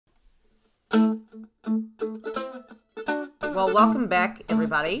Well, welcome back,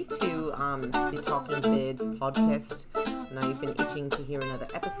 everybody, to the Talking Birds podcast. I know you've been itching to hear another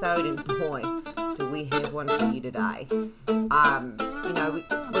episode, and boy, do we have one for you today. We've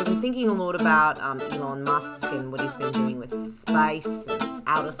been thinking a lot about Elon Musk and what he's been doing with space and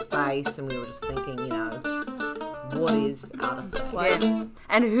outer space, and we were just thinking, what is outer space? Yeah.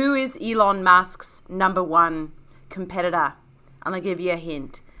 And who is Elon Musk's number one competitor? I'm going to give you a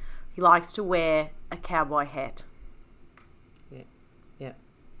hint. He likes to wear a cowboy hat. Yeah.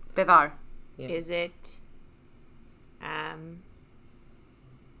 Bevo. Yeah. Is it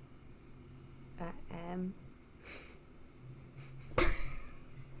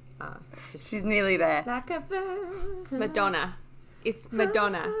She's nearly there. Like a Madonna? It's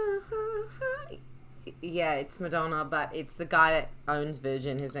Madonna. Yeah, it's Madonna, but it's the guy that owns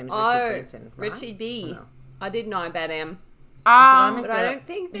Virgin. His name's Richard Oh, Branson, right? Richie B. No. I did know about him, Um, but I don't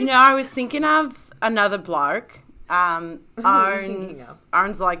think I was thinking of another bloke. thinking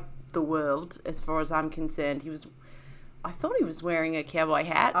Owns like the world, as far as I'm concerned. I thought he was wearing a cowboy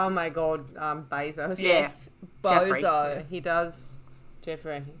hat. Oh my God, Bezos. Yeah. Jeffrey. Bozo. Yeah, he does.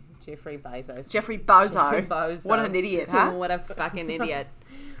 Jeffrey Bezos. Jeffrey Bozo. Jeffrey Bozo. What an idiot, huh? What a fucking idiot.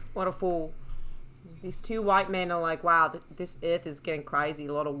 What a fool. These two white men are like, wow, this earth is getting crazy.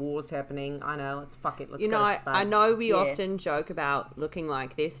 A lot of wars happening. I know, let's fuck it. Let's go to space. I know we Yeah. often joke about looking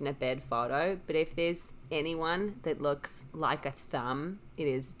like this in a bed photo, but if there's anyone that looks like a thumb, it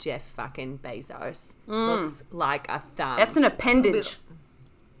is Jeff fucking Bezos. Looks like a thumb. That's an appendage.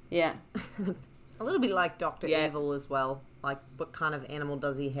 Yeah. A little bit like Dr. Yeah. Evil as well. Like, what kind of animal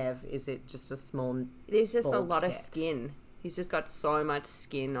does he have? Is it just a small... There's just a bald lot of cat? skin. He's just got so much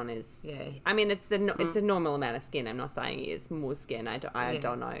skin on his. Yeah. I mean, it's a normal amount of skin. I'm not saying he has more skin. I don't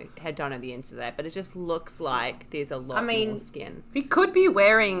know. I don't know the answer to that, but it just looks like there's a lot more skin. He could be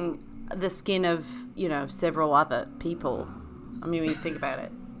wearing the skin of, several other people. I mean, when you think about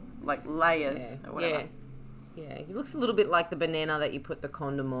it. Like layers or whatever. Yeah, he looks a little bit like the banana that you put the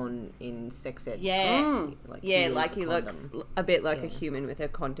condom on in sex ed. Yes. Like Yeah, use like a he condom. looks a bit like a human with a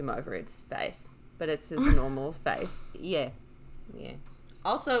condom over its face, but it's his normal face. Yeah.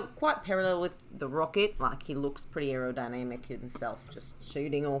 Also, quite parallel with the rocket. Like, he looks pretty aerodynamic himself, just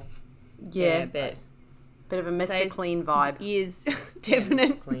shooting off. Yeah. Bit Bit of a Mr. Clean vibe. His ears,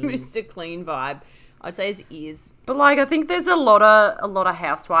 definite Clean. Mr. Clean vibe. I'd say his ears. But I think there's a lot of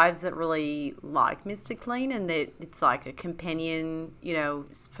housewives that really like Mr. Clean, and that it's like a companion,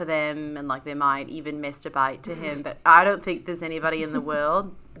 for them, and like they might even masturbate to him. But I don't think there's anybody in the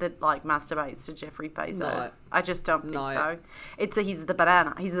world that masturbates to Jeffrey Bezos. No. I just don't think No. so. He's the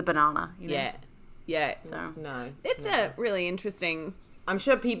banana. He's the banana. Yeah. So No. It's a really interesting. I'm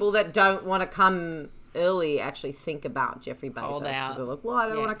sure people that don't want to come early actually think about Jeffrey Bezos Hold out. because they're like, well, I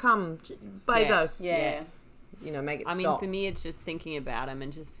don't Yeah. want to come. Bezos. yeah. Make it I mean, stop. for me, it's just thinking about him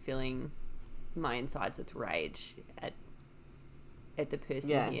and just filling my insides with rage at the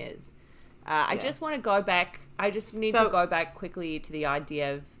person he is. I just want to go back. I just need to go back quickly to the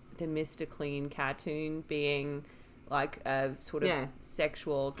idea of the Mr. Clean cartoon being like a sort of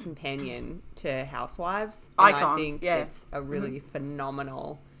sexual companion to housewives. And Icon. I think it's a really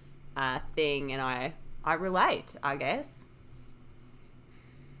phenomenal thing, and I relate, I guess.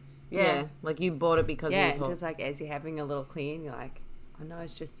 Yeah. Like, you bought it because Yeah, it was hot. just like as you're having a little clean, you're like, I know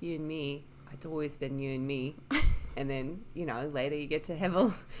it's just you and me. It's always been you and me. And then, later you get to have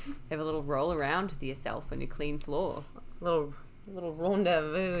a little roll around with yourself on your clean floor. Little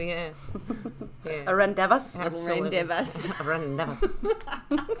rendezvous, yeah. A rendezvous. Little rendezvous. A rendezvous.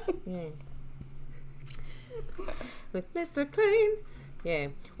 Yeah. With Mr. Clean. Yeah.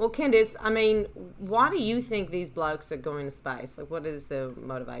 Well, Candice, I mean, why do you think these blokes are going to space? Like, what is the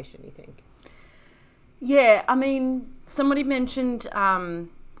motivation, you think? Yeah, I mean, somebody mentioned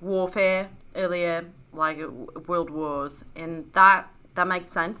warfare earlier, like world wars, and that makes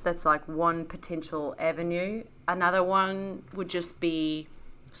sense. That's like one potential avenue. Another one would just be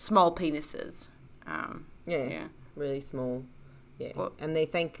small penises. Yeah. Really small. Yeah. And they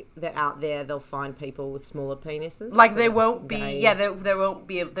think that out there they'll find people with smaller penises. Like so there won't be, they- there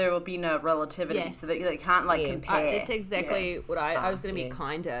will be no relativity, Yes. so they can't compare. It's exactly what I was going to be yeah.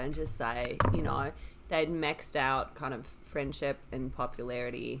 kinder and just say, they'd maxed out kind of friendship and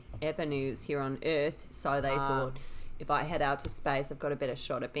popularity avenues here on Earth. So they thought, if I head out to space, I've got a better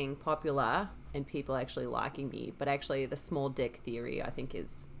shot at being popular and people actually liking me. But actually, the small dick theory, I think,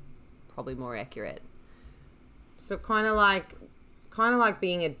 is probably more accurate. So kind of like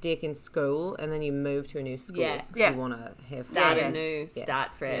being a dick in school, and then you move to a new school. Yeah. 'cause Yeah. You want to have Start friends. anew,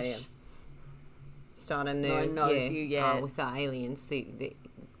 start fresh. Start anew. No one knows you yet. with the aliens,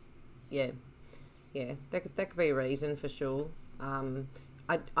 yeah, that could be a reason for sure.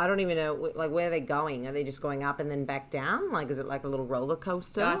 I don't even know, like, where they're going. Are they just going up and then back down? Like, is it like a little roller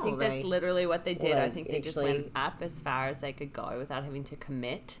coaster? No, I think that's literally what they did. I think they just actually went up as far as they could go without having to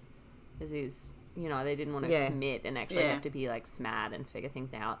commit. Because they didn't want to commit and actually have to be like smart and figure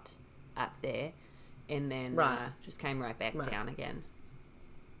things out up there, and then just came right back down again.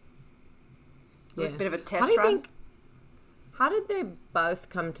 Yeah, a bit of a test run. How did they both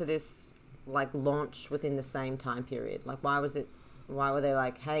come to this like launch within the same time period? Like, why were they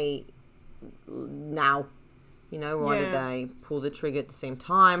like, hey, now? Why did they pull the trigger at the same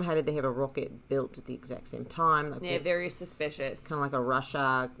time? How did they have a rocket built at the exact same time? Like, very suspicious. Kind of like a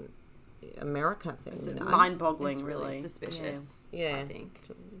Russia-America thing. It's mind-boggling, it's really really. suspicious. Yeah, I think.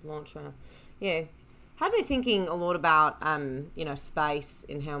 Launch runner. Yeah. Had me thinking a lot about, space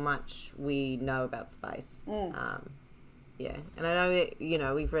and how much we know about space. Yeah, and I know that,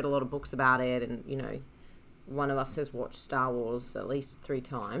 we've read a lot of books about it, and, one of us has watched Star Wars at least 3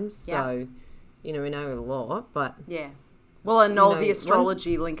 times, so, we know a lot, but... Yeah. Well, and all the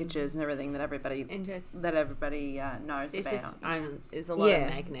astrology linkages and everything that everybody knows about. There's a lot of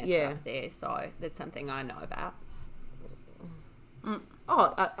magnets up there, so that's something I know about.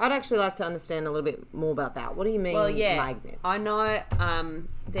 Oh, I'd actually like to understand a little bit more about that. What do you mean, magnets? I know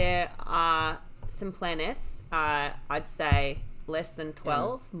there are some planets, I'd say less than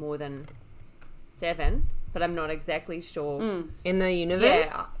 12, more than 7, but I'm not exactly sure. In the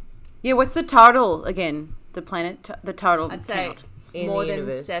universe? Yeah, what's the total again? The planet, the total I'd say count. more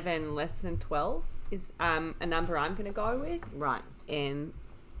than 7, less than 12 is a number I'm going to go with. Right. And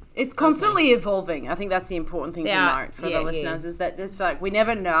it's constantly evolving. I think that's the important thing to note for the listeners is that it's like we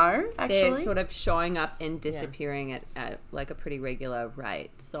never know, actually. They're sort of showing up and disappearing at like a pretty regular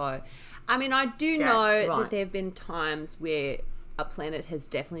rate. So, I mean, I do know that there have been times where a planet has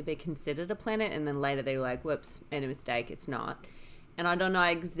definitely been considered a planet and then later they were like, whoops, made a mistake, it's not. And I don't know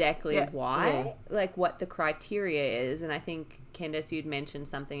exactly why, like what the criteria is. And I think, Candace, you'd mentioned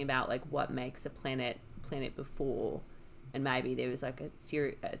something about like what makes a planet before. And maybe there was like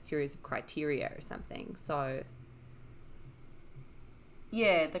a series of criteria or something. So,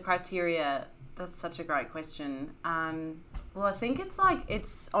 yeah, the criteria, that's such a great question. Well, I think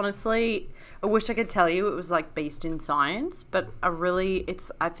it's honestly, I wish I could tell you it was like based in science, but I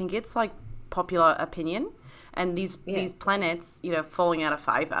think it's like popular opinion. And these planets, falling out of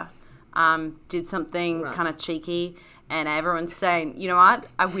favour, did something kind of cheeky, and everyone's saying, you know what,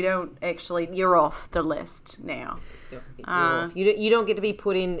 we don't actually, you're off the list now. You're off. You don't get to be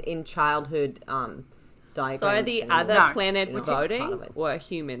put in childhood diagrams. So are the other planets voting or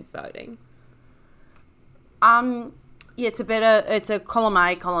humans voting? Yeah, it's a column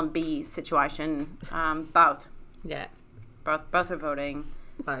A, column B situation. Both. Yeah. Both are voting.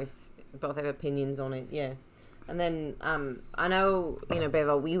 Both have opinions on it, yeah. And then I know,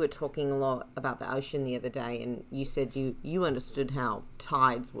 Bevo, we were talking a lot about the ocean the other day, and you said you understood how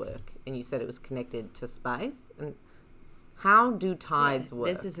tides work, and you said it was connected to space. And how do tides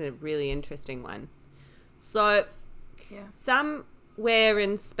work? This is a really interesting one. So, somewhere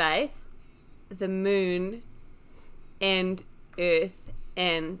in space, the moon and Earth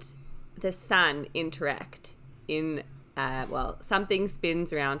and the sun interact in, something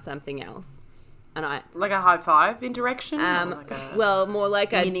spins around something else. And like a high five interaction? More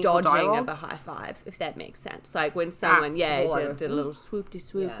like a dodging dialogue? of a high five, if that makes sense. Like when someone, did a little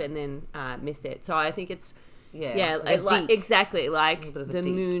swoop-de-swoop and then miss it. So I think it's, exactly, like the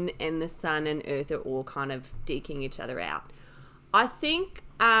moon and the sun and Earth are all kind of deking each other out. I think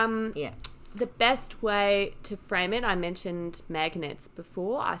the best way to frame it, I mentioned magnets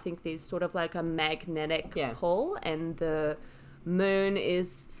before. I think there's sort of like a magnetic pull, and the moon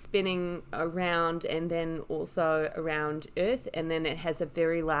is spinning around and then also around Earth, and then it has a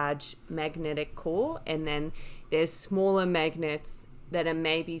very large magnetic core, and then there's smaller magnets that are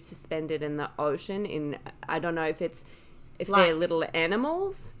maybe suspended in the ocean I don't know if they're little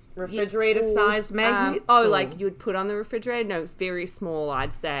animals, refrigerator-sized magnets, like you would put on the refrigerator. No, very small,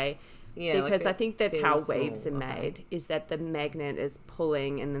 I'd say. Yeah, because I think that's how waves are made, is that the magnet is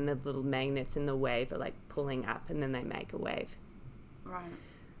pulling and then the little magnets in the wave are like pulling up and then they make a wave. Right.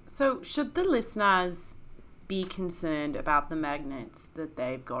 So should the listeners be concerned about the magnets that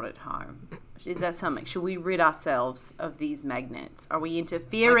they've got at home? Is that something? Should we rid ourselves of these magnets? Are we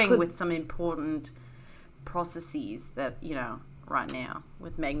interfering with some important processes that, right now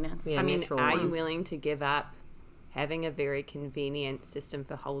with magnets? Yeah, I mean, are you willing to give up having a very convenient system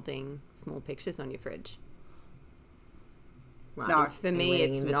for holding small pictures on your fridge? Right. No. For me,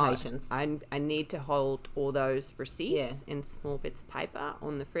 it's invitations. I need to hold all those receipts in small bits of paper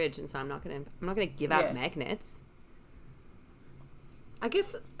on the fridge, and so I'm not gonna give up magnets. I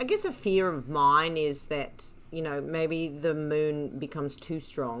guess a fear of mine is that, you know, maybe the moon becomes too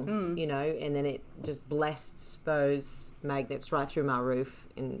strong, you know, and then it just blasts those magnets right through my roof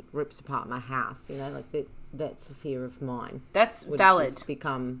and rips apart my house, you know, like that's a fear of mine. That's Would valid. Just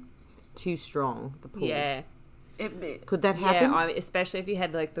become too strong, the pull. Yeah. Could that happen? Yeah, especially if you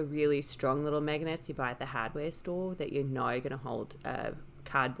had like the really strong little magnets you buy at the hardware store that you know are going to hold a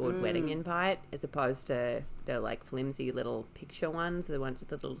cardboard wedding invite, as opposed to the like flimsy little picture ones, the ones with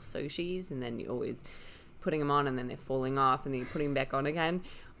the little sushis, and then you're always putting them on and then they're falling off and then you're putting them back on again.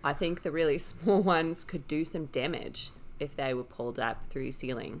 I think the really small ones could do some damage if they were pulled up through your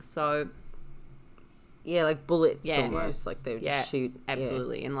ceiling. So yeah, like bullets almost, like they would just shoot.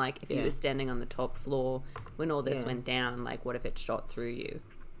 Absolutely. And like if you were standing on the top floor when all this went down, like what if it shot through you?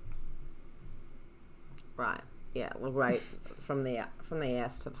 Right. Yeah, well, right from the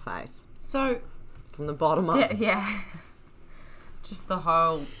ass to the face. So from the bottom up. Yeah. Just the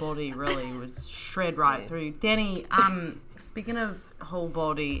whole body really was shred right through. Danny, speaking of whole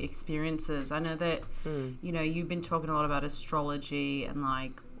body experiences, I know that you know, you've been talking a lot about astrology and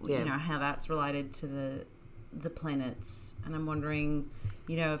like you know how that's related to the planets, and I'm wondering,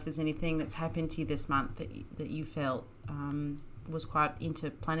 you know, if there's anything that's happened to you this month that you felt was quite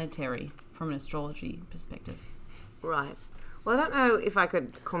interplanetary from an astrology perspective. Right. Well, I don't know if I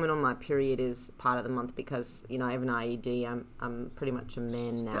could comment on my period as part of the month because, you know, I have an IUD. I'm pretty much a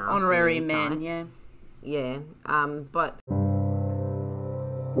man now. So honorary man, yeah. Yeah. But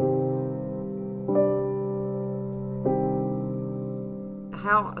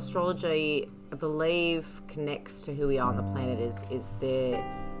how astrology, I believe, connects to who we are on the planet is there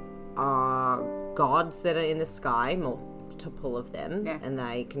are gods that are in the sky, multiple of them, and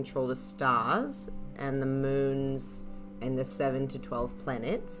they control the stars and the moons and the 7 to 12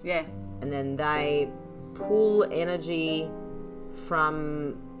 planets. Yeah. And then they pull energy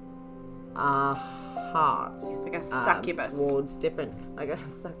from our hearts. Like a succubus. Towards different, like a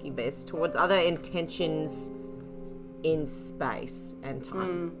succubus, towards other intentions in space and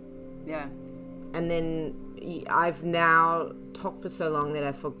time. Yeah. And then I've now talked for so long that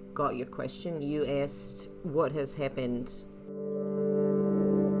I forgot your question. You asked what has happened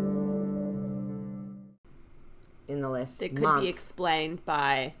in the last that could month. Be explained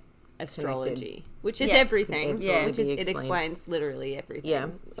by astrology, Connected. which is everything. Yeah, it explains literally everything. Yeah,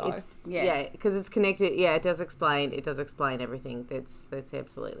 so because it's connected. Yeah, it does explain everything. That's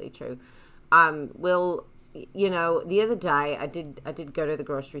absolutely true. Well, you know, the other day I did go to the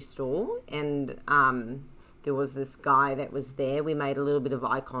grocery store and there was this guy that was there. We made a little bit of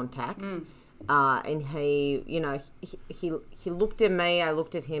eye contact. And he, you know, he looked at me. I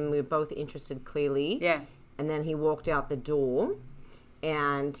looked at him. We were both interested clearly. Yeah. And then he walked out the door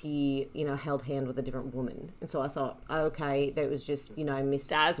and he, you know, held hand with a different woman. And so I thought, okay, that was just, you know, missed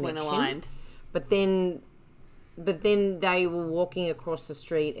stars connection. went aligned. But then they were walking across the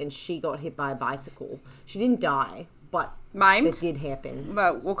street and she got hit by a bicycle. She didn't die, but maimed? It did happen.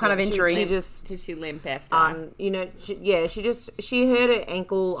 Well, what kind of injury? She just... Did she limp after? You know, she hurt her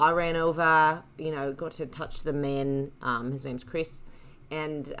ankle. I ran over, you know, got to touch the man. His name's Chris.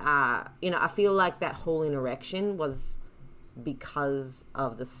 And, you know, I feel like that whole interaction was because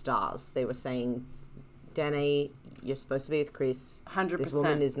of the stars. They were saying, Danny, you're supposed to be with Chris. 100%. This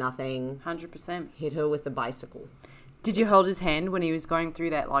woman is nothing. 100%. Hit her with the bicycle. Did you hold his hand when he was going through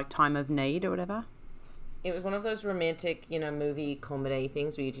that, like, time of need or whatever? It was one of those romantic, you know, movie comedy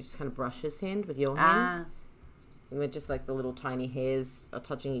things where you just kind of brush his hand with your hand. With just like the little tiny hairs are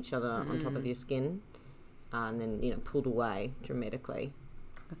touching each other on top of your skin. And then, you know, pulled away dramatically.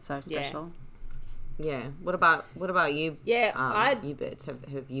 That's so special. Yeah. What about you? Yeah, you bits.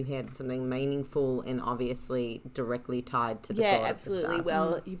 Have you had something meaningful and obviously directly tied to the god absolutely. of the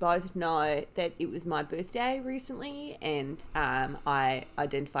stars? Well, you both know that it was my birthday recently, and I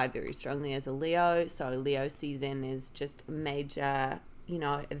identify very strongly as a Leo. So Leo season is just a major, you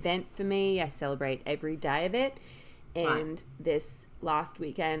know, event for me. I celebrate every day of it. And this last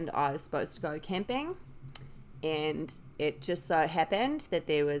weekend, I was supposed to go camping. And it just so happened that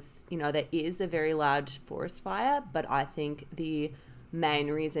there is a very large forest fire, but I think the main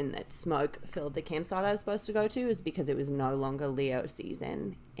reason that smoke filled the campsite I was supposed to go to is because it was no longer Leo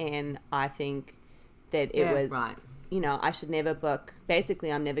season. And I think that it was, you know, I should never book,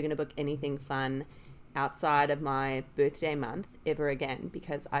 basically I'm never going to book anything fun outside of my birthday month ever again,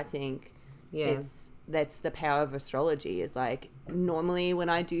 because I think it's that's the power of astrology. Is like normally when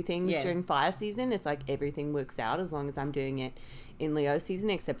I do things Yeah. during fire season, it's like everything works out as long as I'm doing it in Leo season,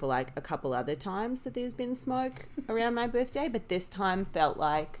 except for like a couple other times that there's been smoke around my birthday. But this time felt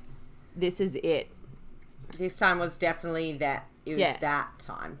like this is it. This time was definitely that. It was that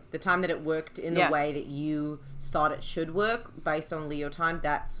time. The time that it worked in the way that you thought it should work based on Leo time.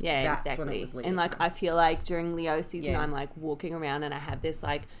 That's exactly. when it was Leo and like time. I feel like during Leo season, I'm like walking around and I have this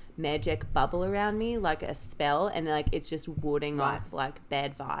like magic bubble around me, like a spell, and like it's just warding off like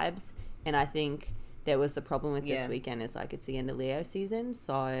bad vibes. And I think that was the problem with this weekend. Is like it's the end of Leo season,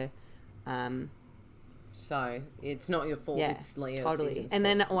 so. So it's not your fault. It's Leo season. And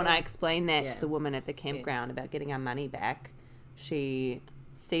then when I explained that to the woman at the campground about getting our money back, she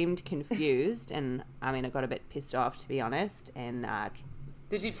seemed confused, and I mean, I got a bit pissed off, to be honest. And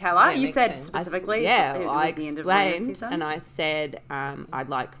did you tell her? Yeah, you makes said sense. specifically. I explained, and I said, I'd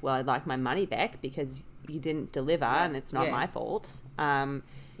like my money back because you didn't deliver, and it's not my fault. And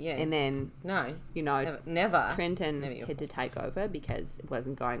then never. Trenton had to take over because it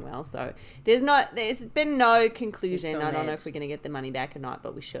wasn't going well. So there's been no conclusion. So I don't know mad. if we're going to get the money back or not,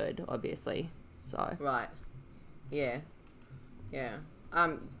 but we should, obviously. So Right. Yeah.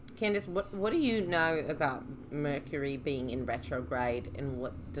 Candice, what do you know about Mercury being in retrograde, and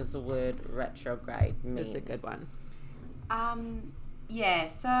what does the word retrograde mean? this is a good one.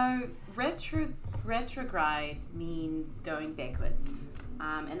 So retrograde means going backwards.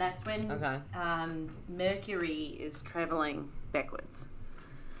 And that's when Mercury is traveling backwards.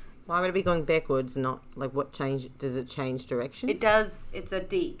 Why would it be going backwards? Not like what change? Does it change directions? It does. It's a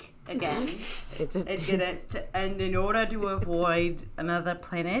deek again. And in order to avoid another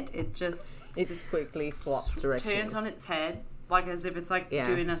planet, it quickly swaps directions. turns on its head, like as if it's like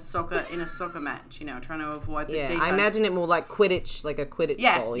doing a soccer match. Trying to avoid the defense. I imagine it more like Quidditch, like a Quidditch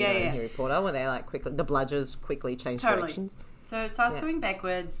ball. In Harry Potter, where they like the bludgers quickly change directions. So it starts going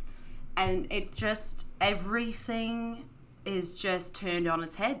backwards, and it just everything is just turned on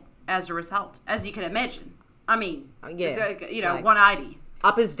its head as a result, as you can imagine. I mean, it's like, 180.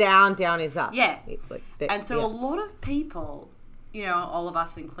 Up is down, down is up. Yeah. And so a lot of people, all of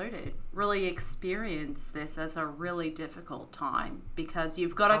us included, really experience this as a really difficult time because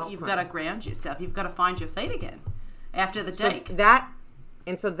you've got to ground yourself. You've got to find your feet again after the deek.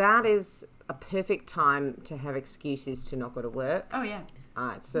 So that is a perfect time to have excuses to not go to work. Oh yeah.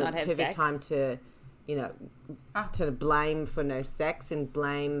 It's the perfect time to, to blame for no sex and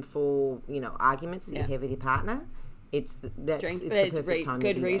blame for arguments that you have with your partner. It's the perfect time.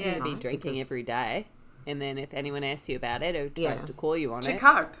 Good reason to be drinking every day, and then if anyone asks you about it or tries to call you on to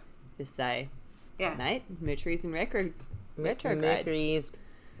cope, just say, mate, Mercury's in retrograde. Mercury's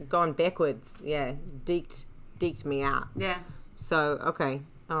gone backwards. Yeah, deeked me out. Yeah. So okay.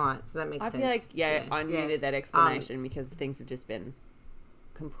 All right, so that makes sense. I feel like, I needed that explanation because things have just been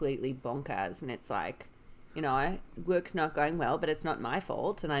completely bonkers, and it's like, work's not going well, but it's not my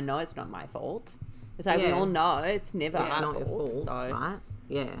fault, and I know it's not my fault. It's like we all know it's never our fault. Your fault, so. Right?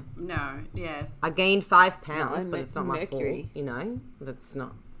 Yeah. No, yeah. I gained 5 pounds, but it's not Mercury. my fault, That's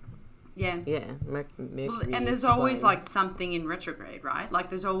not... Yeah. Yeah, Mercury. And there's always like something in retrograde, right? Like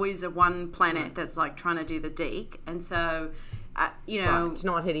there's always one planet that's like trying to do the deek, and so... to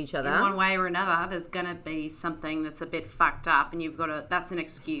not hit each other in one way or another, there's gonna be something that's a bit fucked up, and that's an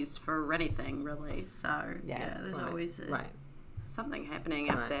excuse for anything, really. So there's always something happening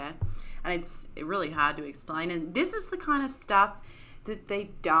up there, and it's really hard to explain. And this is the kind of stuff that they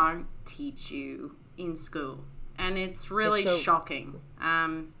don't teach you in school, and it's really shocking.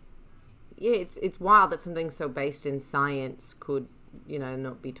 It's wild that something so based in science could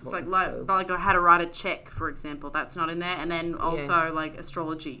not be taught. It's like how to write a check, for example. That's not in there, and then also like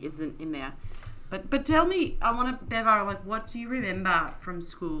astrology isn't in there. But tell me, I want to, Bevo, like, what do you remember from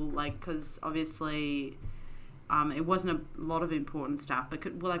school? Like, because obviously, it wasn't a lot of important stuff. But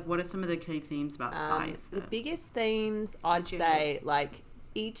what are some of the key themes about space? The biggest themes, I'd say, like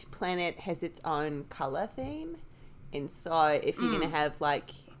each planet has its own color theme, and so if you're gonna have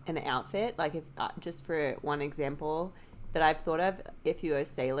like an outfit, like if just for one example that I've thought of, if you're a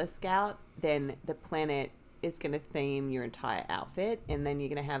Sailor Scout, then the planet is going to theme your entire outfit, and then you're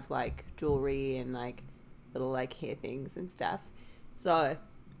going to have like jewelry and like little like hair things and stuff. So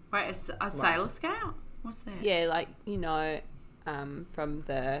wait, a Sailor Scout? What's that? Yeah, like from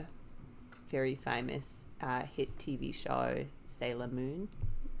the very famous hit TV show Sailor Moon.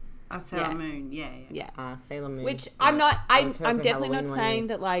 Oh, Sailor Moon, yeah. Sailor Moon. Which I'm definitely not saying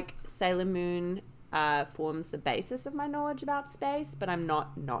that like Sailor Moon forms the basis of my knowledge about space, but I'm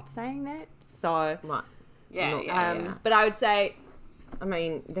not saying that. So right. Yeah. But I would say I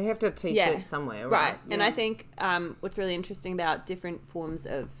mean, they have to teach it somewhere, right? Right. And I think what's really interesting about different forms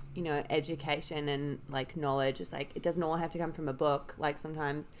of, education and, like, knowledge is, like, it doesn't all have to come from a book. Like,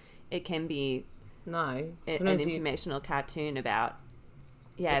 sometimes it can be an informational cartoon about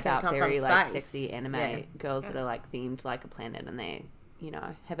very, like, sexy anime girls that are, like, themed like a planet, and they,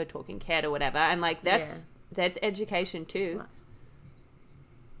 have a talking cat or whatever. And, like, that's education too. Right.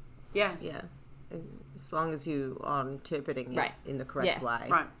 Yes. Yeah. As long as you are interpreting it in the correct way.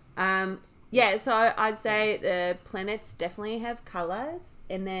 Right. So I'd say the planets definitely have colors,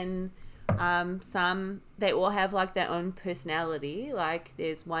 and then some, they all have, like, their own personality. Like,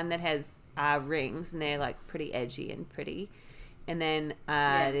 there's one that has rings, and they're, like, pretty edgy and pretty. And then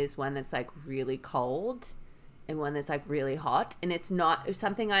there's one that's, like, really cold, and one that's, like, really hot. And it's not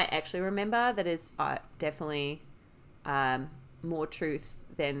something I actually remember that is definitely more truth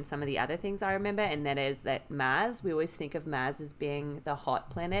than some of the other things I remember, and that is that Mars, we always think of Mars as being the hot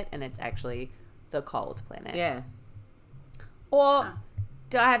planet, and it's actually the cold planet. Yeah. Or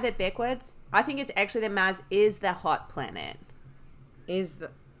do I have that backwards? I think it's actually that Mars is the hot planet.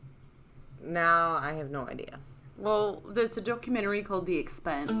 Now I have no idea. Well, there's a documentary called The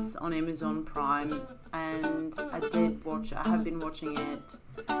Expanse on Amazon Prime, and I have been watching it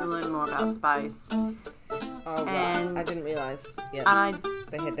to learn more about space. Oh, right. I didn't realise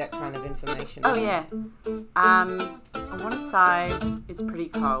they had that kind of information. Oh, yeah. I want to say it's pretty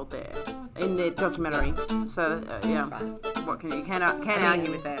cold there in the documentary. Yeah. So, right. What can you can't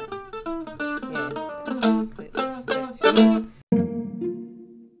argue with that. Yeah.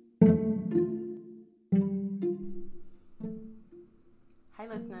 Hey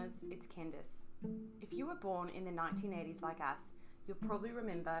listeners, it's Candice. If you were born in the 1980s like us, you'll probably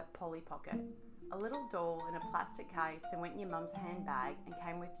remember Polly Pocket, a little doll in a plastic case that went in your mum's handbag and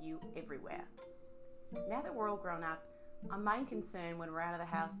came with you everywhere. Now that we're all grown up, our main concern when we're out of the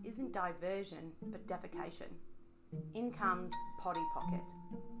house isn't diversion, but defecation. In comes Potty Pocket.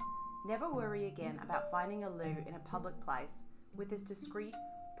 Never worry again about finding a loo in a public place with this discreet,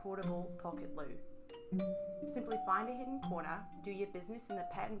 portable pocket loo. Simply find a hidden corner, do your business in the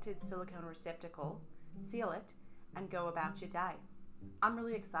patented silicone receptacle, seal it, and go about your day. I'm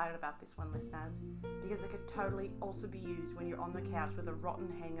really excited about this one, listeners, because it could totally also be used when you're on the couch with a rotten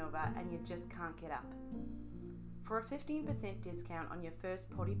hangover and you just can't get up. For a 15% discount on your first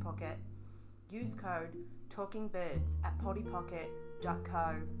Potty Pocket, use code TALKINGBIRDS at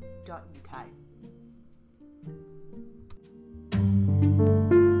pottypocket.co.uk.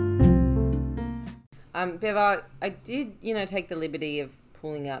 Bev, I did, take the liberty of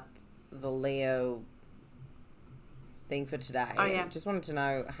pulling up the Leo thing for today. Oh, yeah. Just wanted to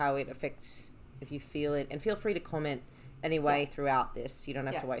know how it affects, if you feel it, and feel free to comment anyway throughout this. You don't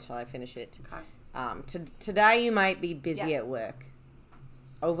have to wait till I finish it. Okay. Today you might be busy at work.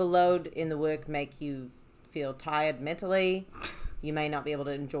 Overload in the work make you feel tired mentally. You may not be able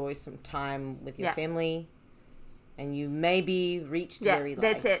to enjoy some time with your family, and you may be reached very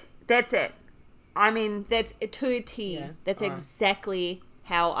late. That's it. I mean, that's to a T. Yeah. That's exactly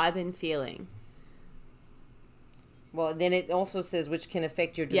how I've been feeling. Well, then it also says which can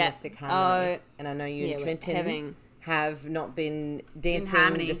affect your domestic harmony. And I know you and Trenton have not been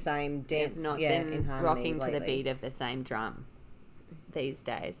dancing the same dance. Not been in harmony rocking lately. To the beat of the same drum these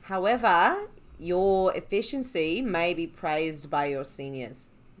days. However, your efficiency may be praised by your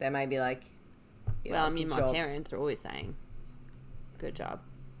seniors. They may be like, well, I mean, my parents are always saying, good job.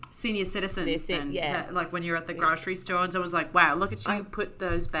 Senior citizens, like when you're at the grocery store and someone's like, wow, look at you put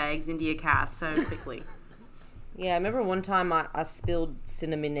those bags into your car so quickly. Yeah, I remember one time I spilled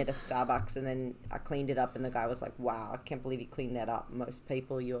cinnamon at a Starbucks and then I cleaned it up and the guy was like, wow, I can't believe you cleaned that up. Most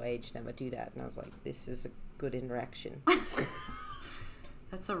people your age never do that. And I was like, this is a good interaction.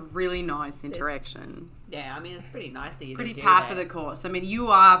 That's a really nice interaction. I mean, it's pretty nice of you pretty to do par that. for the course. I mean, you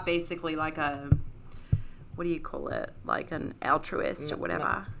are basically like what do you call it? Like an altruist or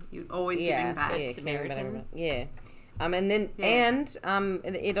whatever. You're always giving back. Samaritan. Yeah. And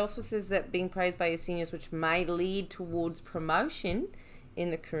it also says that being praised by your seniors, which may lead towards promotion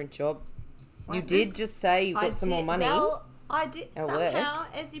in the current job. You did just say you got some more money. Well, I did somehow, work.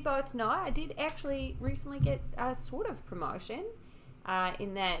 as you both know, I did actually recently get a sort of promotion.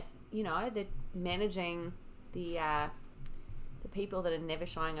 In that, the managing the people that are never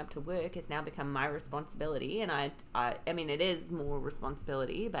showing up to work has now become my responsibility, and I mean, it is more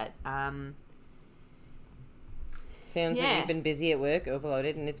responsibility, but Sounds like you've been busy at work,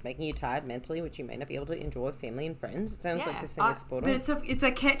 overloaded, and it's making you tired mentally, which you may not be able to enjoy with family and friends. It sounds like this thing is spot on. But it's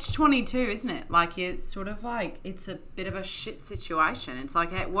a catch-22, isn't it? Like, it's sort of like, it's a bit of a shit situation. It's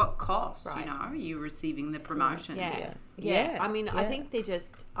like, at what cost, you know, you receiving the promotion? Yeah. I mean, I think they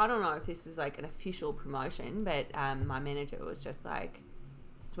just, I don't know if this was like an official promotion, but my manager was just like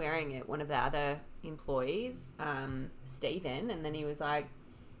swearing at one of the other employees, Stephen, and then he was like,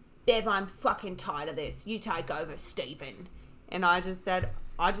 Bev, I'm fucking tired of this. You take over, Stephen. And I just said,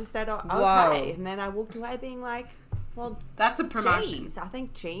 oh, okay. And then I walked away being like, well, that's a promotion. Geez, I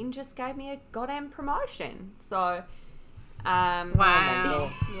think Jean just gave me a goddamn promotion. So, wow.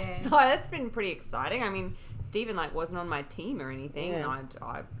 So that's been pretty exciting. I mean, Stephen like wasn't on my team or anything. Yeah. And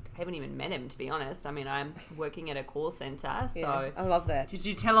I haven't even met him, to be honest. I mean, I'm working at a call center, so I love that. Did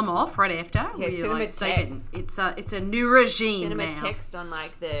you tell him off right after? Yeah, send him a text. It's a new regime. Send him now. a text on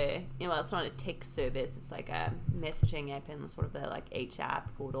like the, it's not a text service. It's like a messaging app and sort of the like HR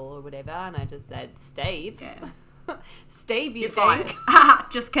portal or whatever. And I just said, Steve, Steve, you're dink.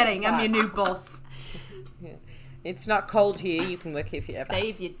 fired. Just kidding. I'm your new boss. Yeah. It's not cold here. You can work here forever.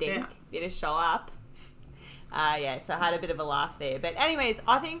 Steve, you dink. Better show up. So I had a bit of a laugh there. But anyways,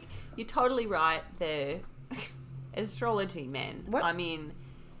 I think you're totally right. The astrology men. What? I mean,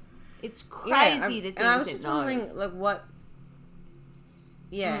 it's crazy the things and I was it just knows. wondering, like, what...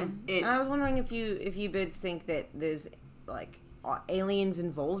 Yeah. And I was wondering if you birds think that there's, like, are aliens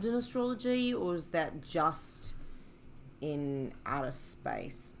involved in astrology, or is that just in outer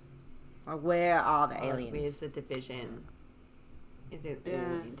space? Like, where are the aliens? Where's the division? Is it all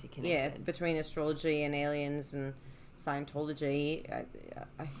interconnected? Yeah, between astrology and aliens and Scientology.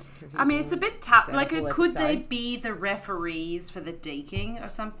 I mean, it's a bit tough. Like, could they be the referees for the deking or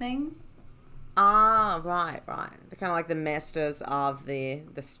something? Ah, right. They're kind of like the masters of the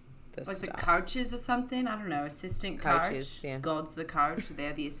like stars. the coaches or something. I don't know. Assistant coaches. coach. Yeah. God's the coach.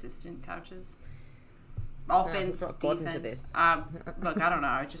 They're the assistant coaches. Offense, brought God defense. into this? Look, I don't know.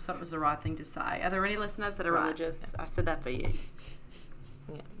 I just thought it was the right thing to say. Are there any listeners that are religious? I said that for you.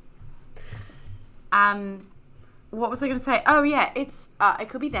 Yeah. What was I going to say? Oh yeah, it's it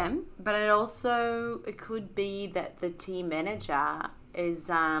could be them, but it could be that the team manager is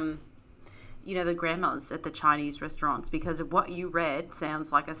the grandmas at the Chinese restaurants, because of what you read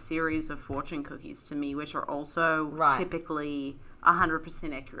sounds like a series of fortune cookies to me, which are also typically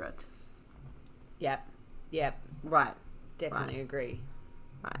 100% accurate. Yep. Right. Definitely agree.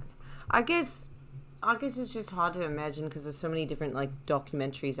 Right. I guess it's just hard to imagine because there's so many different like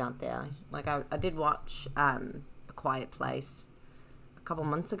documentaries out there. Like I did watch A Quiet Place a couple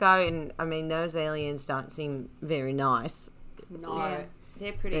months ago, and I mean those aliens don't seem very nice. No,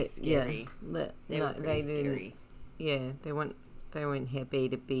 they're pretty scary. They scary. Yeah, they weren't happy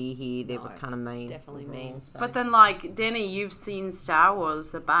to be here. They were kind of mean. Definitely mean. So. But then, like, Denny, you've seen Star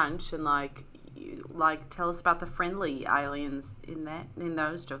Wars a bunch, and tell us about the friendly aliens in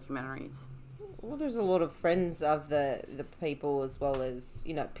those documentaries. Well, there's a lot of friends of the people, as well as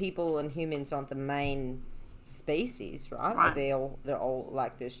people and humans aren't the main species, right? Like they're all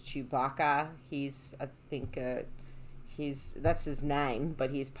like there's Chewbacca. He's that's his name,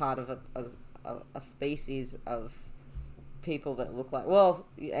 but he's part of a species of people that look like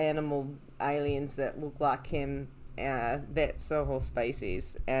animal aliens that look like him. That's a whole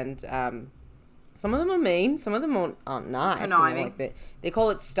species, and some of them are mean, some of them aren't nice. They call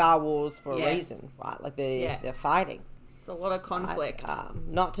it Star Wars for a reason, right? Like they're fighting. It's a lot of conflict.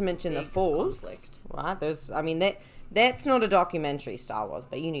 Not to mention the Force, right? That's not a documentary, Star Wars,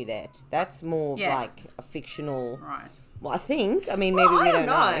 but you knew that. That's more like a fictional. Right. Well, I think. I mean, maybe we don't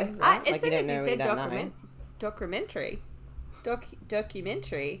know. Right? As soon as you said documentary,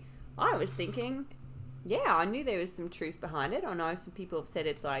 I was thinking, I knew there was some truth behind it. I know some people have said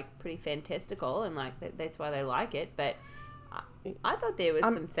it's like pretty fantastical and like that's why they like it, but I thought there was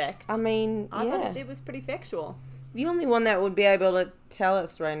some fact. I mean, I thought it was pretty factual. The only one that would be able to tell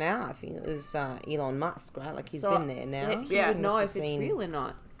us right now, I think, is Elon Musk, right? Like he's been there now. He would know if it's real or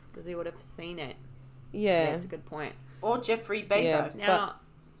not because he would have seen it. Yeah, that's a good point. Or Jeffrey Bezos. Yeah,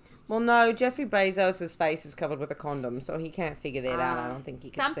 no, Jeffrey Bezos' face is covered with a condom, so he can't figure that out. I don't think he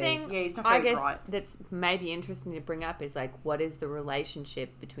can see. Yeah, he's not very bright. I guess that's maybe interesting to bring up is like, what is the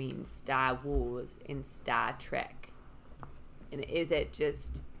relationship between Star Wars and Star Trek? And is it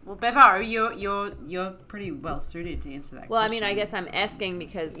just... Well, Bevo, you're pretty well suited to answer that question. Well, I mean, I guess I'm asking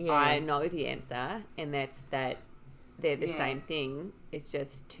because I know the answer, and that's that they're the same thing. It's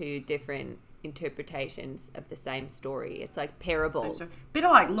just two different interpretations of the same story. It's like parables. Bit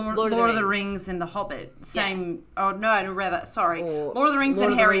of like Lord of the Rings and The Hobbit. Same. Yeah. Oh no, rather sorry. Or Lord of the Rings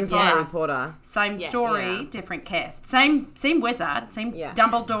and Harry Potter. Same story, different cast. Same wizard. Same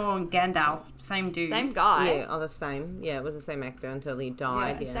Dumbledore and Gandalf. Same dude. Same guy. Yeah, the same. Yeah, it was the same actor until he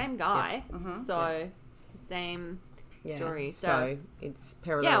died. It's the same guy. Yeah. Mm-hmm. So it's the same story. So it's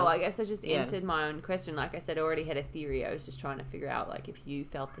parallel. Yeah, well, I guess I just answered my own question. Like I said, I already had a theory. I was just trying to figure out like if you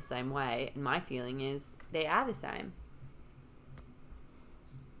felt the same way. And my feeling is they are the same.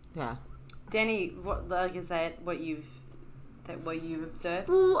 Yeah. Danny, is that what you observed?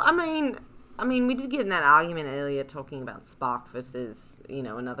 Well, I mean, we did get in that argument earlier talking about Spock versus,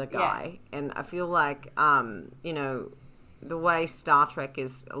 another guy. Yeah. And I feel like, the way Star Trek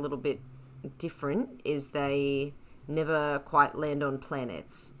is a little bit different is they never quite land on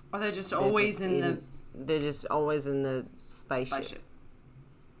planets. Oh, they're just always They're just always in the spaceship.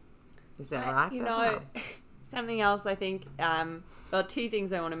 Is that right? Something else I think, two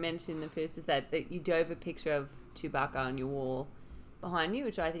things I want to mention. The first is that you do have a picture of Chewbacca on your wall behind you,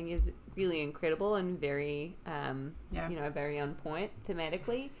 which I think is really incredible and very, very on point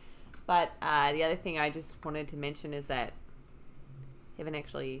thematically. But the other thing I just wanted to mention is that I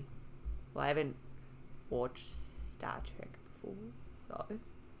haven't watched Star Trek before, so...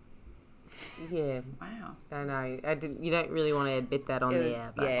 Yeah. Wow. I know. You don't really want to admit that on the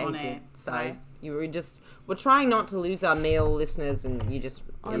air, but you did. So we're trying not to lose our male listeners, and you just...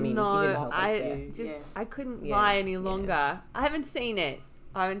 I couldn't lie any longer. Yeah. I haven't seen it.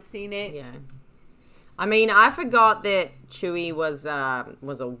 Yeah. I mean, I forgot that Chewie was a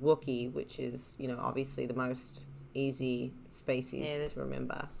Wookiee, which is, obviously the most easy species to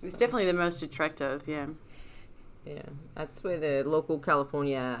remember. It's definitely the most attractive, yeah. Yeah, that's where the local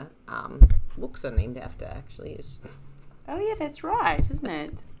California Wooks are named after, actually. Oh, yeah, that's right, isn't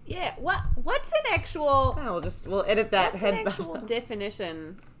it? Yeah, what's an actual... Oh, we'll edit that. What's an actual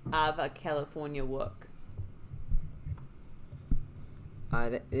definition of a California Wook?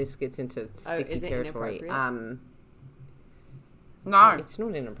 This gets into sticky territory. No. It's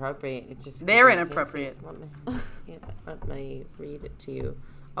not inappropriate. It's just... They're inappropriate. Let me read it to you.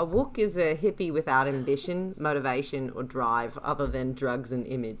 A Wook is a hippie without ambition, motivation, or drive other than drugs and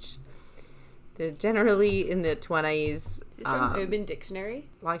image. They're generally in their 20s. Is this from Urban Dictionary?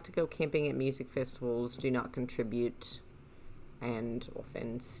 Like to go camping at music festivals, do not contribute, and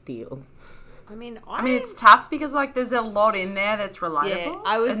often steal. I mean, it's tough because, there's a lot in there that's relatable. Yeah,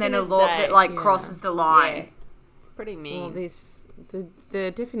 I was and then a lot that, crosses the line. Yeah. It's pretty mean. Well,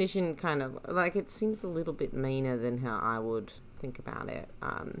 the definition kind of, it seems a little bit meaner than how I would... think about it,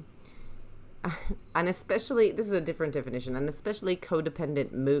 and especially, this is a different definition, an especially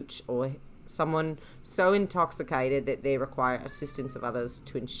codependent mooch or someone so intoxicated that they require assistance of others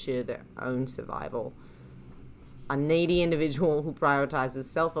to ensure their own survival. A needy individual who prioritizes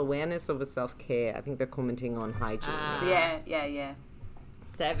self-awareness over self-care. I think they're commenting on hygiene. Yeah.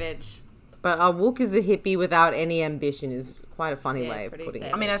 Savage. But a Wook is a hippie without any ambition is quite a funny way of putting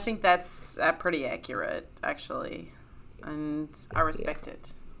it. I mean, I think that's pretty accurate, actually. And I respect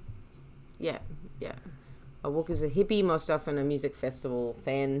it. Yeah. A Wook is a hippie, most often a music festival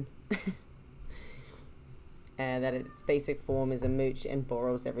fan. That its basic form is a mooch and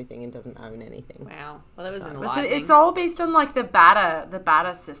borrows everything and doesn't own anything. Wow. Well, that was enlightening. It's all based on the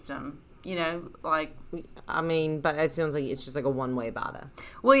barter system. I mean, but it sounds like it's just a one-way barter.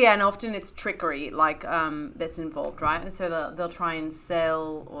 Well, yeah, and often it's trickery, that's involved, right? And so they'll try and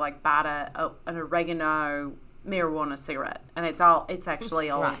sell or barter an oregano marijuana cigarette, and it's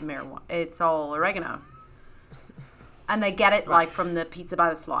actually all marijuana. It's all oregano, and they get it from the Pizza by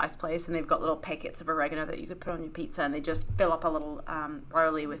the Slice place, and they've got little packets of oregano that you could put on your pizza, and they just fill up a little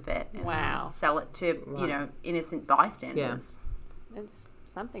rollie with it and sell it to innocent bystanders. Yeah. It's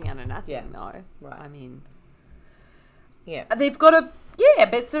something out of nothing, though. Right. I mean, they've got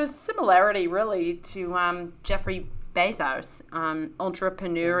but it's a similarity really to Jeffrey Bezos,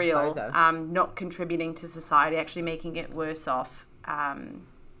 entrepreneurial, not contributing to society, actually making it worse off.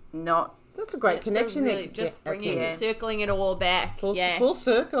 That's a great connection. Really just circling it all back. Full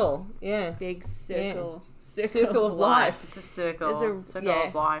circle. Yeah. Big circle. Yeah. Circle of life. It's a circle.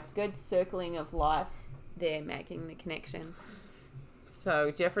 Of life. Good circling of life. They're making the connection.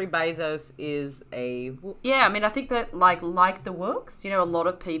 So Jeffrey Bezos is a... Yeah, I mean, I think that like the Wooks, a lot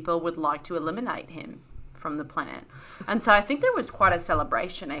of people would like to eliminate him from the planet. And so I think there was quite a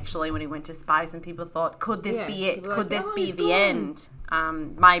celebration actually when he went to space, and people thought, could this be it? Could this be the end?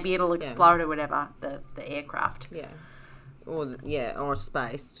 Maybe it'll explode or whatever, the aircraft. Yeah. Or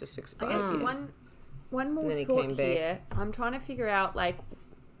space, just explode. I guess one more thought here. I'm trying to figure out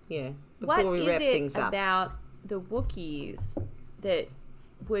Yeah. What Before we is wrap it things up. about the Wookiees that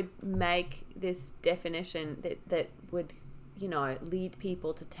would make this definition that would, you know, lead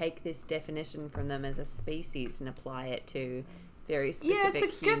people to take this definition from them as a species and apply it to very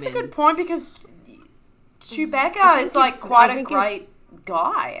specific that's a good point, because Chewbacca is like quite a great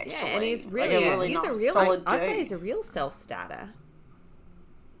guy, actually. Yeah, and he's really, like he's a real, solid I'd say dude. he's a real self-starter.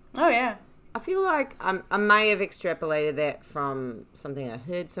 Oh yeah. I feel like I may have extrapolated that from something I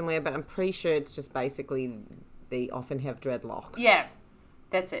heard somewhere, but I'm pretty sure it's just basically they often have dreadlocks. Yeah,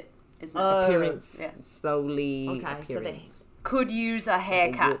 that's it. Isn't it? Appearance, slowly Okay, so appearance. Could use a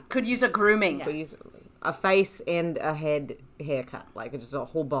haircut. Could use a grooming. Could use a face and a head haircut, like just a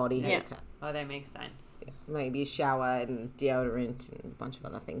whole body haircut. Oh, that makes sense. Yeah. Maybe a shower and deodorant and a bunch of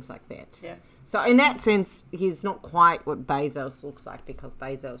other things like that. Yeah. So in that sense, he's not quite what Bezos looks like, because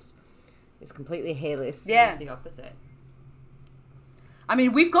Bezos is completely hairless. Yeah. He's the opposite. I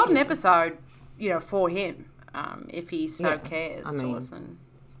mean, we've got an episode, for him, if he so cares to listen.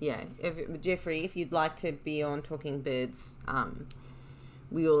 Yeah, Jeffrey, if you'd like to be on Talking Birds,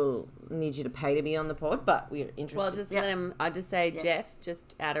 we will need you to pay to be on the pod, but we're interested. Well, just let him. I just say, Jeff,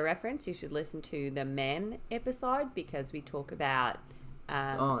 just out of reference, you should listen to the men episode, because we talk about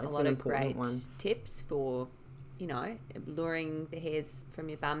a lot of great tips for, luring the hairs from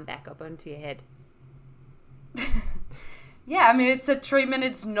your bum back up onto your head. Yeah, I mean, it's a treatment.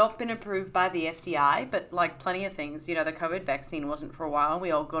 It's not been approved by the FDA, but like plenty of things, the COVID vaccine wasn't for a while.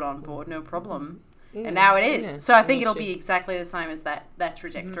 We all got on board, no problem. Yeah, and now it is. Yeah, so I think it'll be exactly the same as that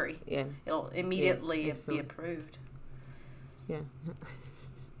trajectory. Mm-hmm. Yeah. It'll immediately be approved. Yeah.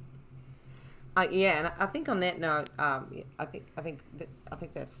 And I think on that note, I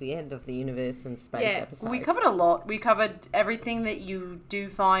think that's the end of the universe and space episode. We covered a lot. We covered everything that you do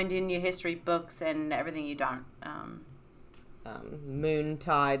find in your history books and everything you don't. Moon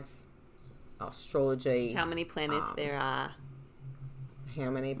tides, astrology. How many planets there are. How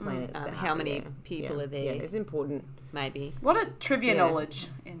many planets there are. How many people are there. Yeah, it's important. Maybe. A lot of trivia knowledge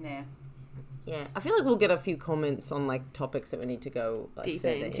in there. Yeah, I feel like we'll get a few comments on like topics that we need to go deeper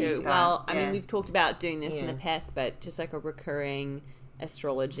into. Well, I mean, we've talked about doing this in the past, but just like a recurring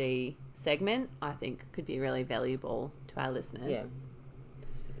astrology segment, I think could be really valuable to our listeners.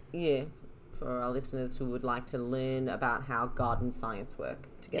 Yeah, for our listeners who would like to learn about how God and science work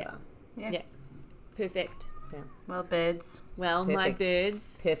together. Yeah. Perfect. Yeah. Well, birds. Well, my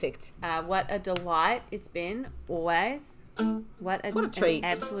birds. Perfect. What a delight it's been, always. What a treat. An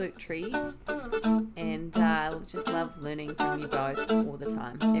absolute treat. And just love learning from you both all the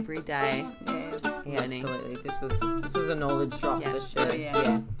time. Every day. Yeah. Just learning. Absolutely. This was a knowledge drop for sure.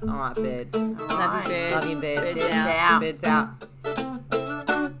 Yeah. All right, birds. All right. Love you, birds. Love you, birds. Birds out. Birds out.